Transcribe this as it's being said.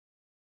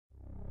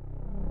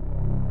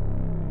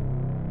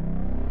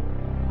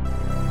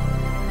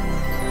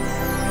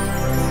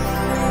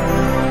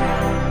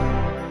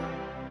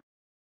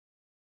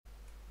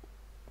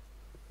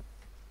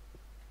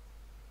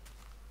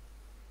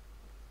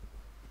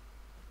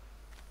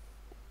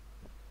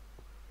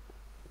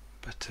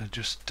to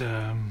just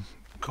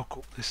cook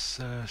up this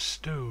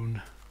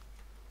stone,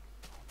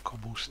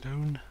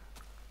 cobblestone.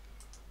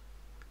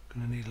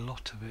 Gonna need a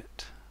lot of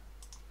it.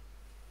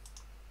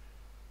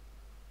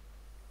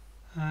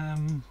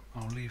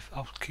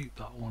 I'll keep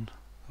that one.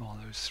 Oh,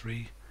 those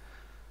three.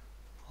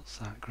 What's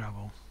that?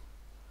 Gravel.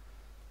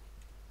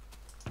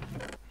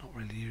 Not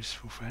really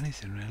useful for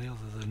anything really,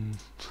 other than,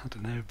 I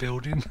don't know,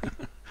 building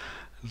a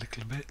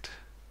little bit.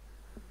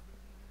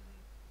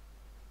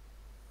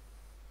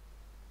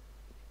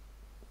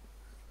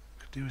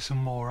 Could do with some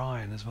more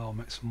iron as well,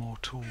 make some more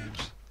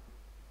tools.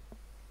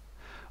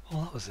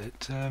 Well, that was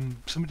it.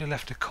 Somebody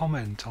left a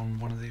comment on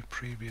one of the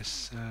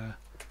previous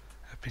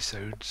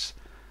episodes,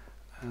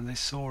 and they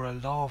saw a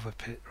lava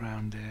pit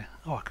round here.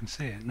 Oh, I can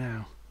see it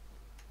now.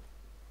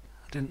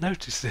 I didn't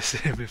notice this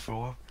here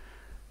before,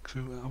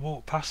 because I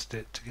walked past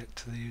it to get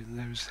to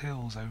those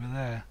hills over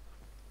there.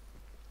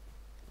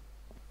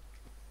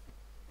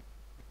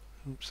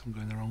 Oops, I'm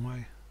going the wrong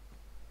way.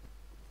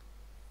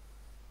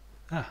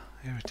 Ah,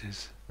 here it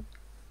is.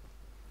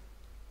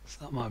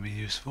 So that might be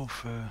useful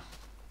for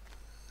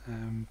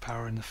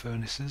powering the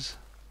furnaces.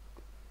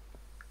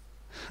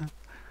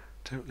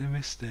 Totally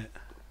missed it.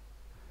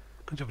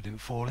 Good job I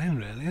didn't fall in,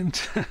 really,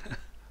 and I'll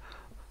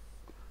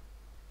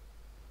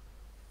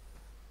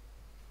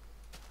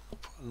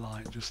put a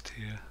light just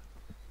here.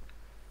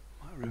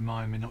 Might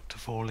remind me not to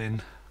fall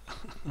in.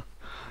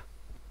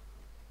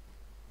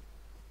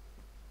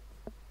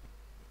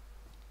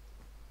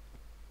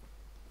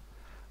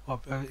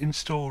 I've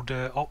installed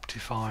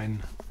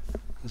Optifine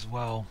as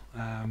well.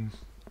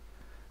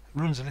 It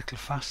runs a little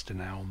faster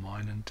now on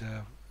mine, and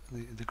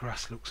the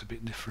grass looks a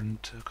bit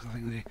different because I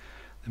think they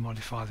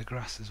modify the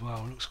grass as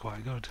well. It looks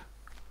quite good.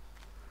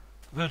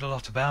 I've heard a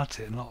lot about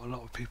it, and a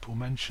lot of people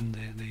mention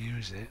they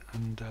use it,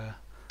 and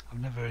I've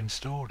never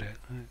installed it.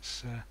 And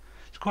it's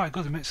quite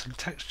good. It makes the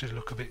texture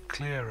look a bit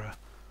clearer,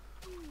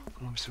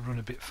 and obviously run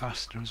a bit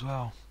faster as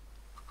well.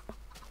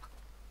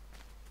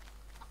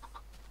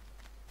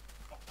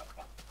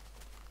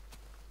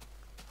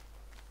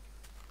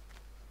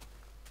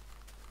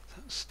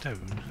 That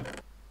stone.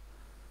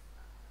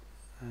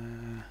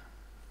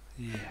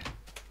 Yeah.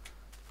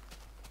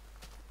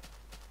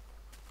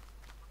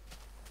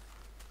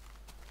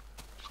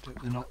 Just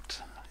hope they're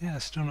not. Yeah,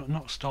 still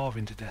not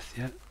starving to death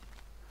yet.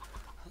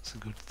 That's a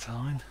good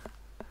sign.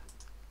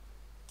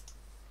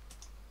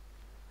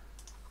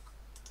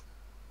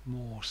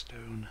 More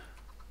stone.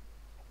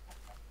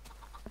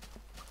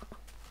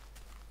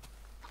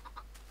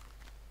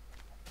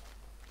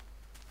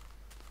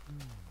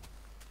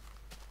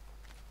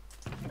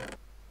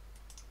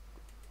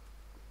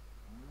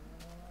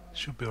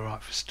 Should be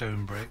alright for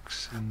stone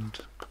bricks, and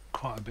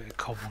quite a bit of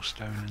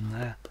cobblestone in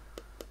there.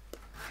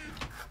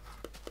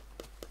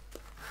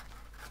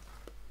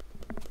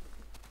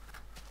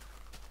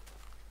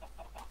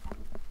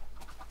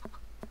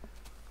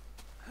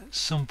 At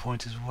some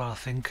point as well, I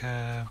think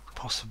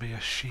possibly a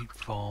sheep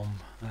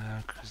farm,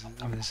 because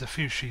I mean there's a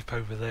few sheep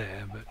over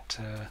there, but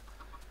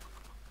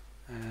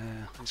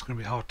it's going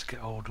to be hard to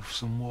get hold of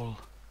some wool.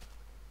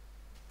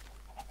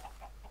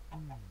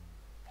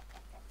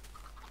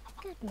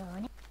 Good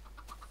morning.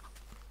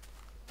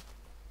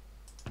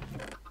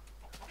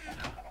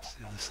 That's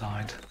the other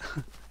side.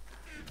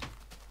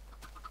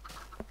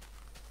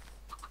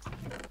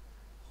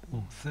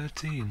 Oh,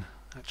 13.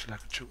 Actually, I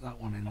could chuck that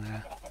one in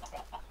there.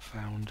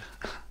 Found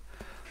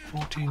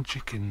 14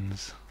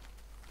 chickens.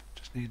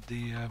 Just need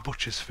the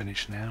butcher's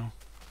finish now.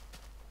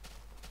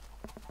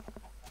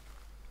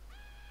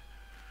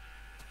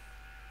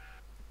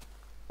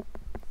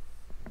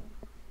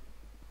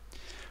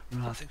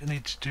 Right, I think I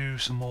need to do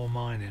some more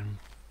mining.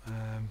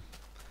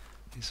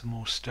 Need some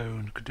more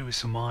stone. Could do with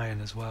some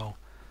iron as well.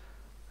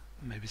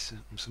 Maybe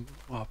some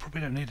well, I probably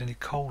don't need any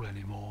coal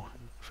anymore.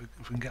 If we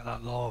can get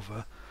that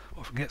lava,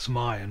 or if we can get some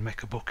iron,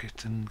 make a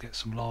bucket and get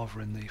some lava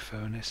in the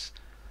furnace.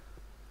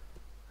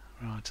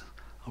 Right,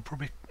 I'll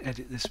probably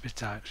edit this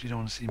bit out because you don't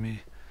want to see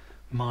me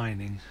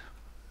mining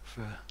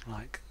for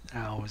like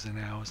hours and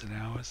hours and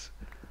hours.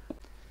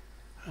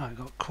 Right,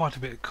 got quite a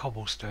bit of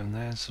cobblestone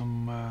there,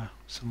 some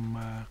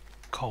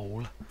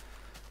coal.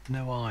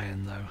 No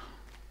iron though.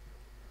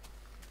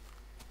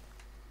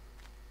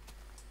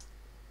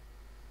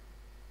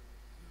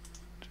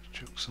 Just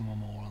chuck some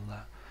more on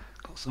that.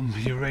 Got some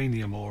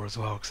uranium ore as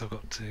well because I've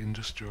got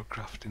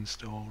Sim-U-Kraft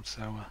installed,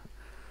 so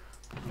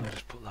I'll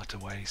just put that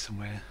away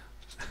somewhere.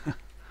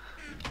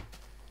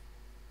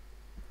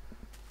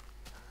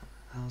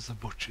 How's the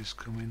butchers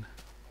coming?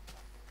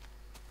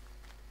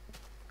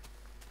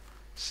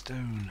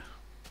 Stone.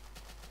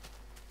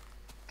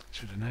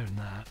 Should have known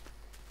that.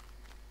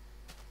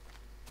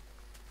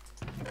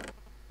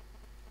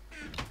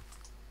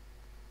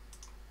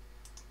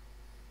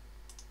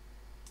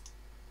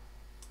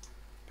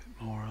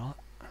 Bit more of that.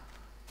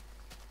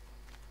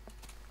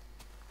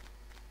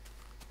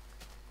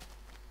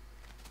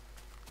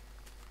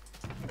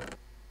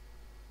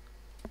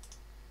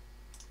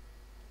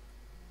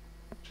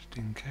 Just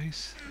in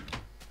case.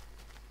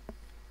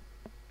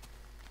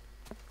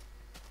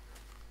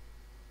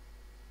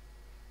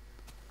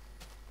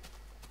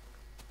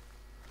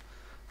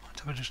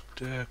 have a just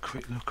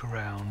quick look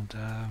around,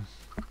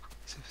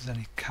 see if there's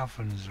any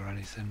caverns or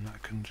anything. I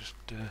can just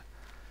have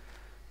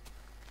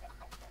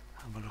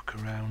a look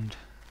around.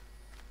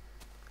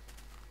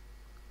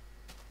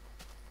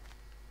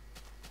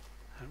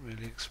 Haven't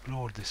really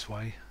explored this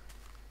way,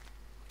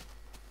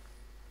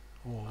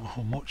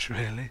 or much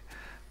really.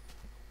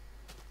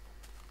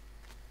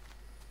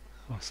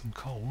 Oh, some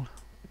coal.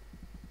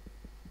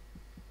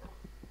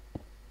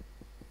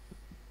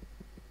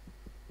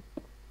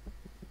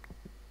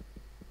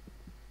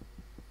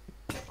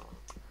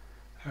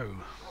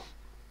 Oh,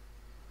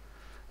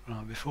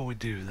 right. Before we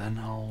do, then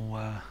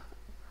I'll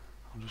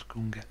just go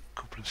and get a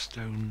couple of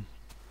stone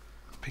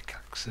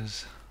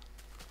pickaxes.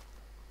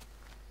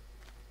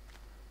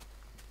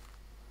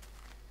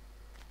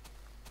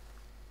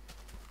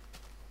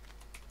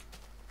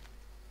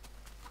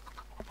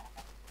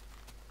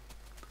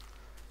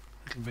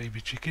 Little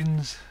baby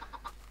chickens.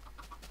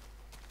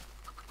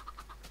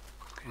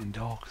 Getting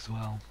dark as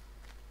well.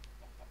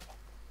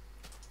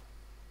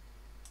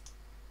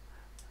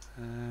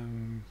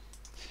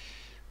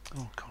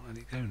 Oh, can't let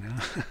it go now.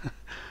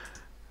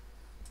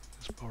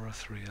 Let's borrow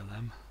 3 of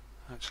them.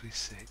 Actually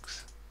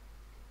 6.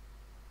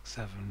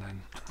 7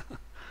 then.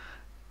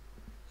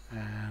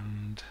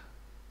 And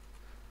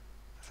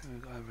I think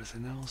we've got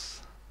everything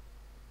else.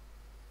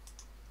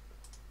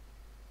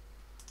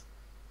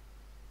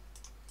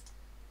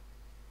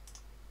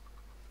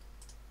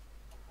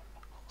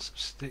 Lots of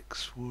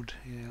sticks, wood,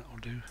 yeah, that'll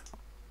do.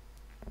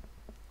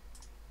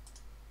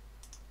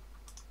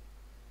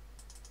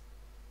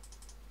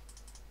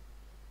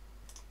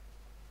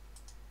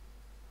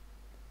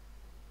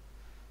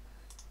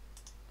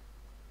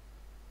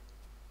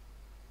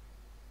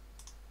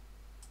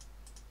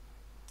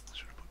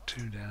 Should have put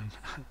 2 down.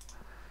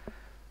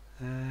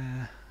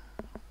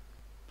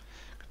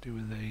 Could do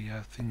with the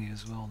thingy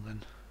as well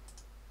then.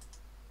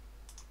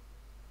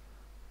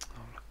 Oh,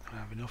 I'm not going to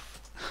have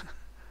enough.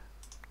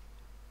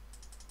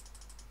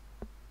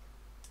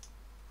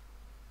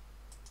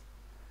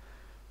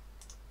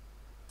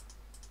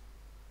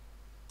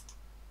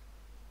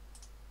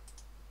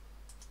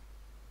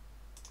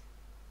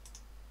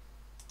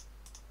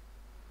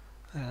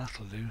 Yeah,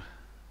 that'll do.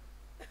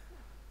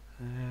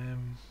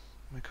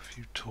 Make a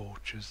few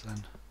torches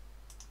then.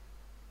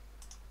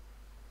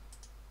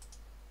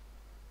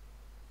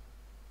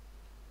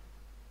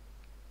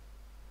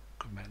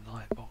 Could make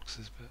light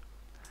boxes, but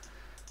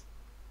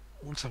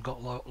once I've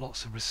got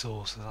lots of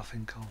resources, I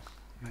think I'll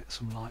make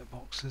some light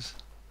boxes.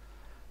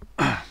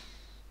 I'll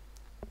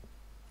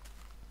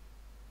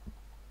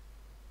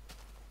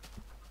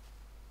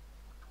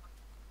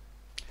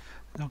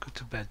go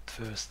to bed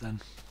first then.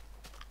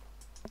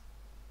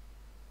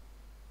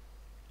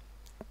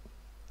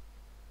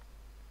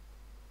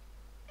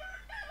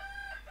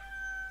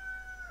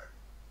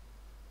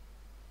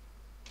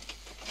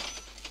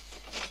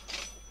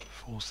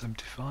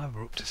 $4.75,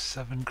 we're up to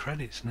 7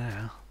 credits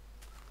now.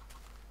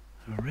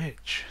 We're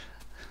rich.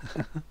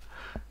 Don't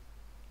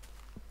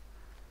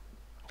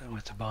know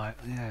where to buy it.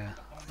 Yeah,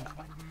 I think if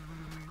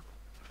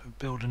I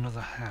build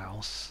another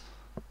house,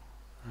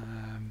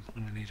 I'm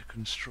going to need a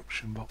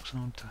construction box,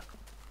 aren't I?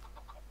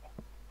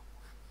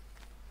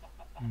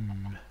 I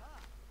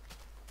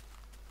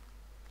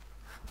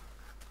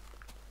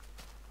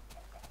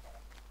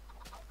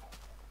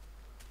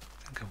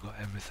think I've got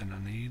everything I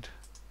need.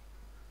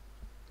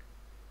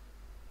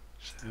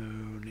 So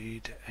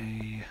need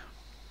a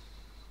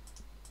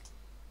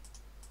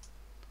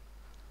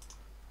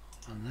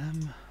on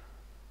them.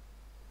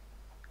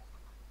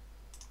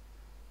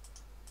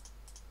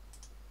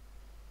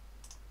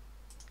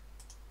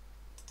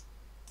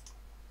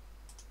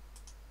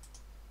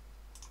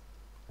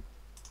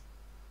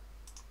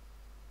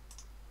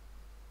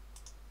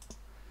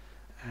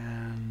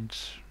 And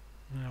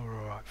now we're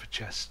alright for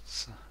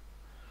chests.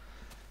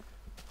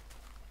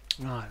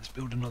 Right, let's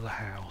build another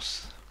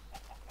house.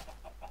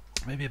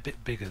 Maybe a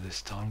bit bigger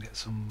this time, get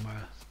some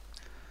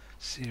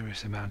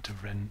serious amount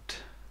of rent.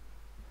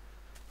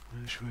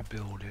 Where should we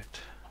build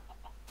it?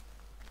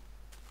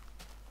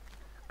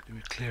 Could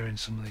be clearing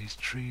some of these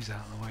trees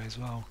out of the way as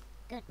well.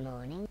 Good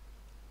morning.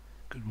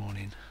 Good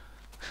morning.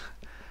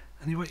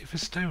 And you're waiting for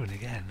stone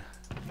again?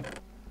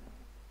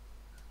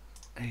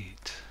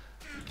 8.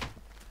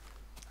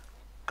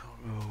 Can't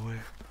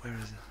remember where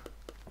is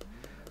it?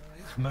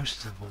 It's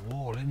most of the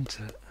wall, isn't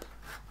it?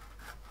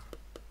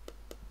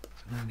 So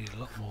I'm going to need a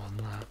lot more than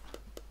that.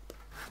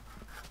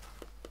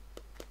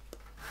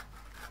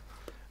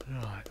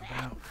 Right,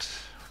 about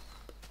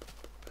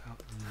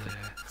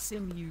there.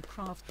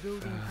 Sim-U-Kraft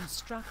building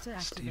constructor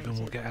activated. Stephen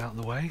will get out of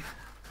the way.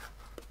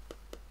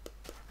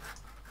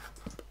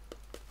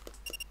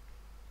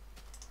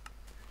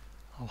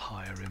 I'll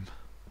hire him.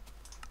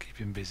 Keep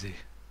him busy.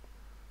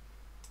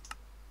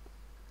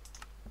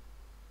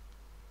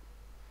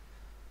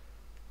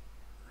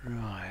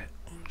 Right,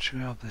 what should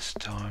we have this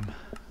time?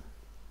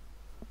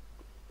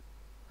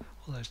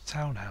 Well, those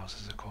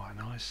townhouses are quite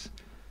nice.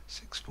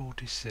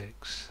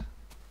 646.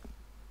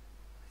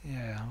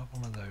 Yeah, I'll have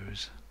one of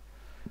those.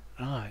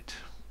 Right,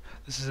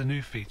 This is a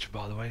new feature,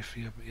 by the way, if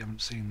you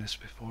haven't seen this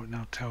before. It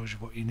now tells you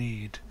what you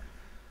need.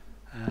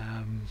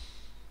 I'm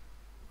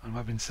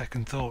having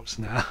second thoughts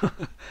now.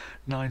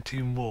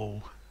 19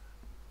 wool.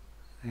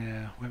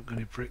 Yeah, we haven't got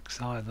any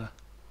bricks either.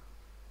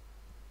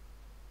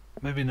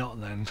 Maybe not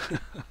then.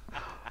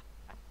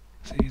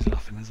 So he's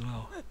laughing as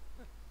well.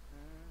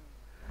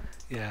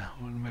 Yeah,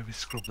 we'll maybe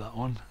scrub that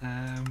one.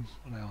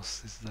 What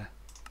else is there?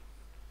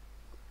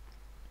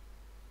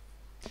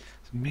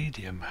 It's a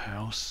medium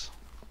house.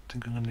 I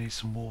think I'm going to need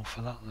some wool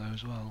for that though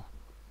as well.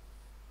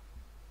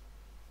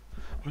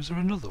 Or is there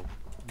another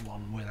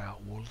one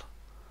without wool?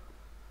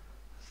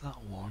 There's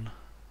that one.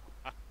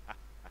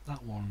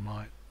 That one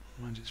might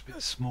it's a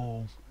bit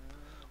small.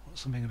 Want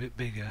something a bit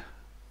bigger.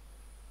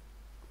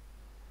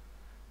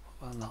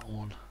 What about that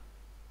one?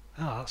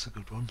 Oh, that's a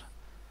good one.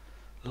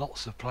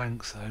 Lots of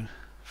planks though.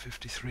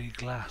 53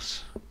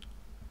 glass.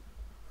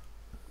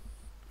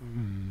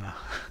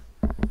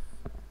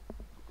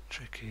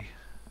 Tricky.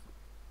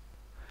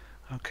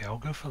 Okay, I'll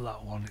go for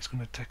that one. It's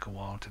going to take a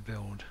while to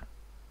build.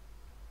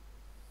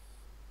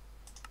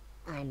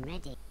 I'm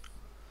ready.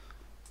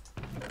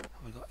 Have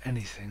I got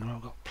anything?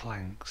 I've got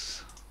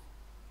planks.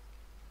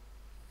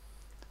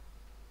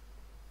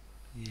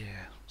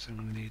 Yeah, so I'm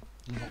going to need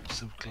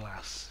lots of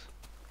glass.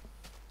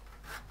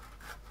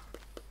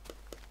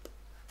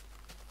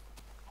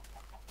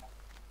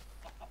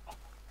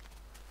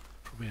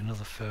 Probably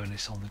another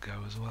furnace on the go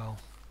as well.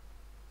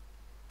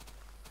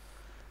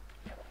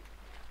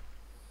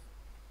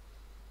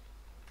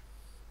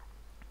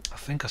 I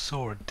think I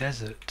saw a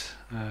desert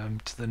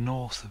to the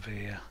north of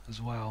here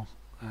as well,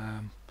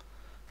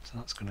 so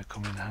that's going to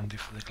come in handy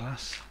for the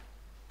glass.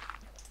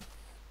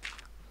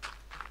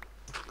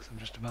 Because I've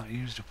just about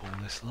used up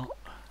all this lot.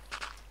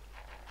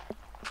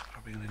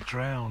 Probably going to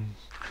drown.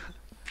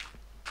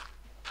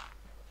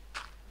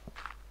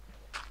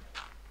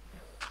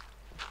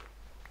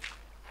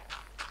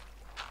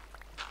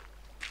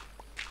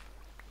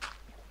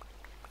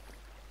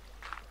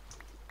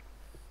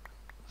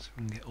 So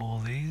we can get all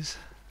these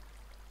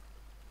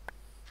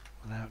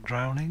without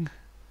drowning.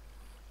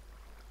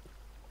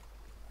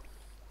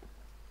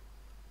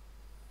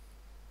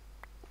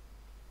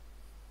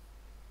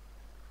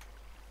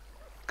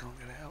 Can't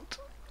get it out.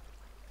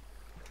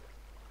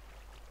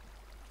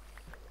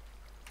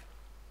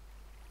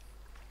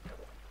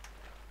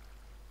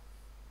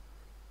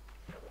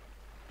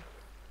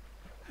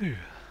 Ooh.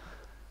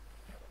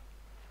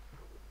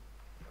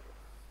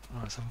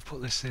 Right, so I'll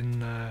put this in,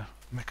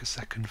 make a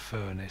second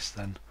furnace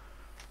then,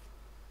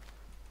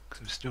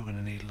 because we're still going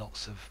to need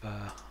lots of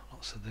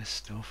this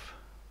stuff.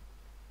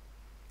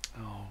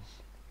 Oh,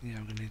 yeah,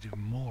 we're going to need even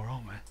more,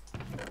 aren't we?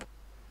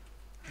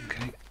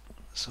 Okay,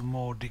 some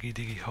more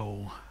diggy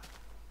hole.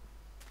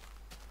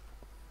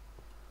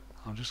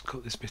 I'll just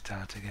cut this bit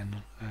out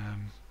again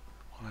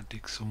while I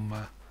dig some.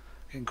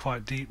 Getting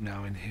quite deep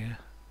now in here.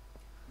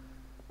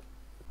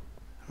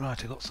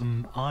 Right, I got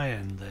some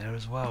iron there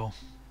as well,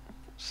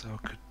 so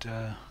I could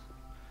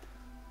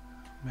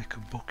make a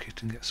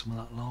bucket and get some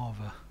of that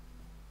lava.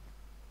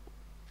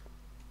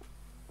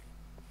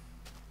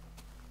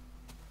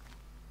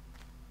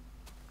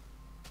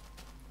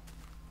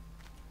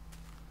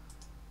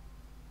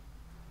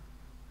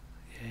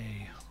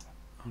 Yay!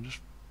 I'll just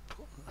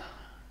put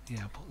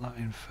put that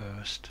in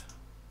first.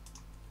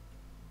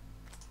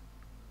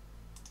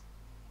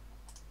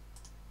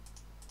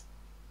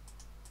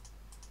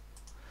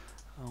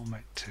 I'll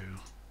make two.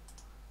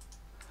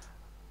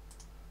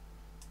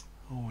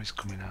 Always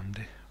come in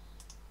handy.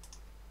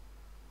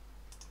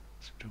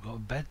 Seems to have got a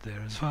bed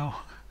there as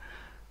well.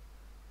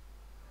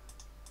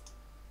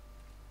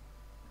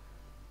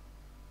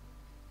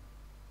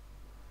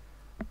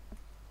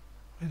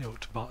 Really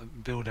ought to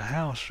build a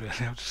house really.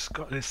 I've just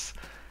got this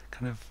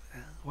kind of,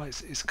 well,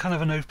 it's kind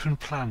of an open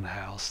plan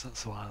house,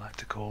 that's what I like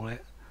to call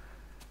it.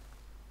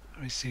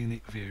 Very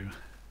scenic view.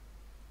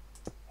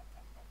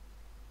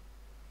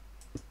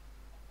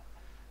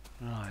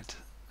 Right,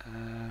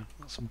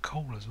 got some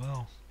coal as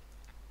well.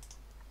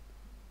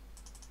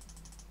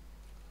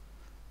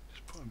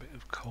 Just put a bit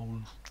of coal,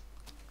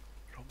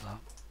 drop that.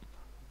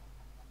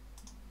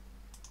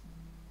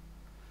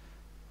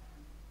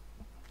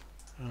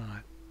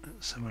 Right,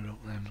 let's have a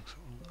look then.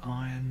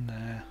 Iron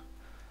there.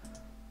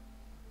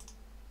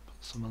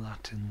 Put some of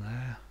that in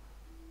there.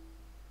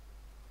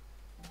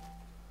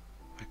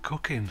 We're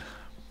cooking.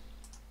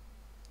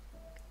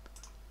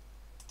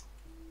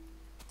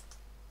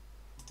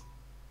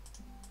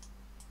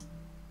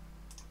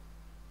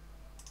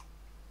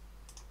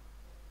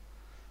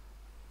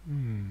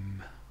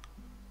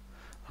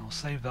 I'll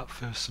save that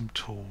for some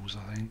tools,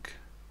 I think,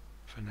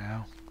 for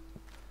now.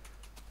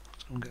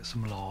 Let's go and get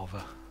some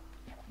lava.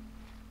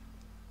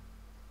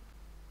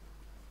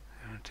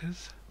 There it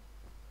is.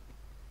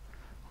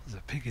 There's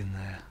a pig in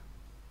there.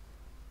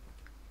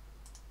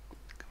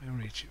 Can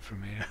we reach it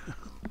from here?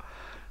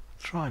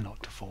 Try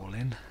not to fall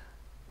in,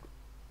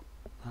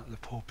 like the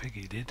poor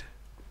piggy did.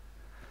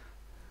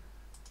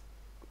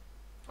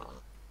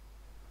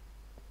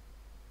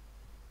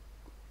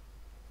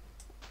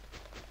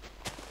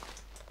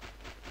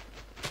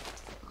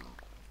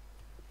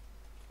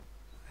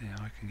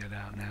 can get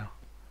out now.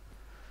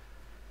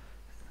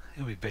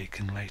 He'll be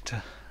baking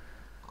later.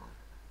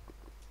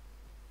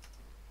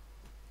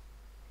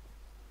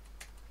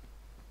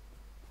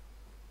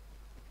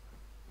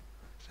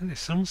 It's only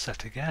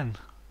sunset again.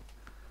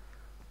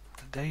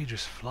 The day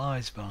just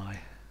flies by.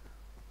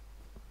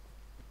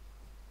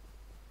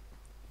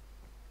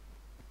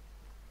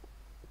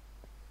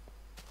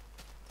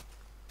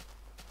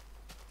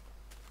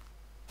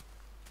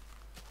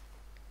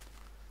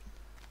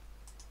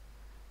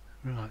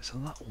 Right, so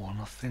that one,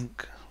 I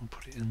think I'll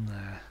put it in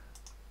there.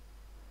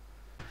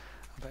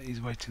 I bet he's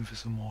waiting for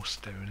some more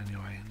stone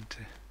anyway, isn't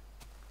he?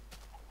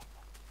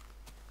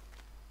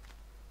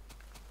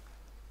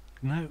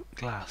 No,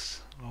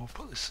 glass. I'll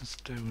put this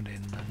stone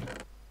in then.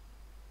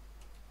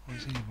 What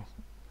is he? Oh,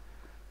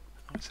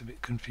 it's a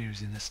bit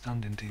confusing, they're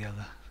standing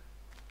together.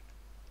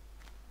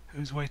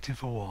 Who's waiting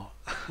for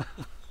what?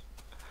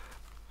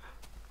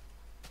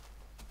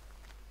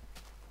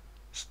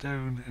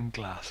 Stone and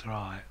glass,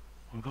 right.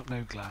 We've got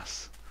no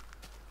glass.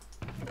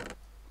 We've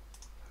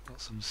got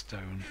some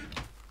stone.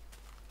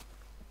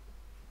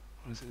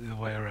 Or is it the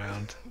other way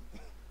around?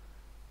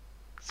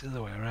 It's the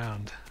other way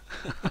around.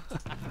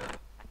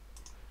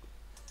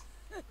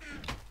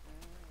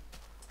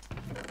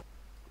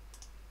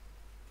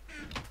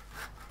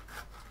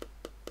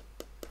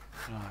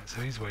 Right,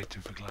 so he's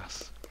waiting for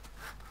glass.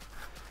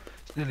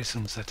 It's nearly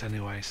sunset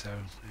anyway, so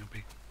he'll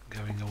be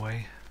going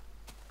away.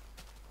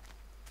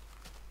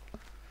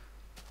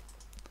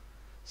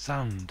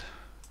 Sand.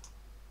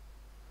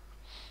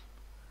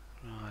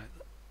 Right.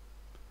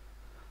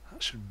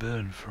 That should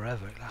burn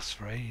forever. It lasts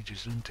for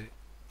ages, doesn't it?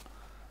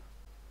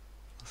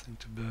 Nothing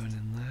to burn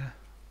in there.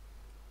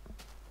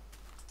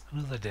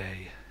 Another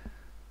day.